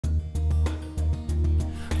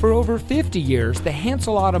For over 50 years, the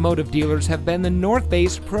Hansel Automotive Dealers have been the North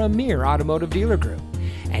Bay's premier automotive dealer group.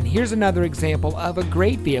 And here's another example of a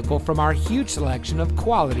great vehicle from our huge selection of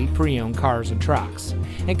quality pre-owned cars and trucks.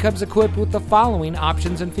 And comes equipped with the following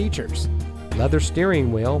options and features: leather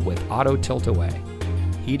steering wheel with auto tilt-away,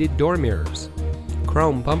 heated door mirrors,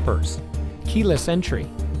 chrome bumpers, keyless entry,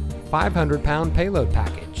 500-pound payload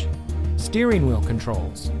package, steering wheel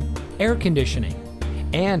controls, air conditioning,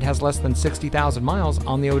 and has less than 60,000 miles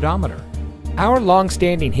on the odometer. Our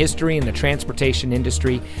long-standing history in the transportation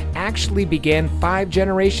industry actually began 5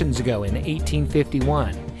 generations ago in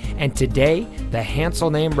 1851, and today the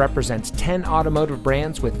Hansel name represents 10 automotive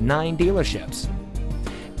brands with 9 dealerships.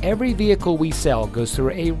 Every vehicle we sell goes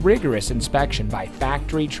through a rigorous inspection by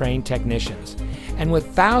factory-trained technicians, and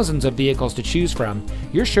with thousands of vehicles to choose from,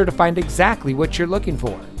 you're sure to find exactly what you're looking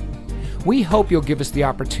for. We hope you'll give us the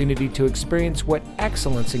opportunity to experience what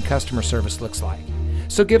excellence in customer service looks like.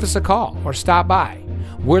 So give us a call or stop by.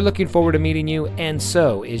 We're looking forward to meeting you, and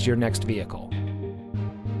so is your next vehicle.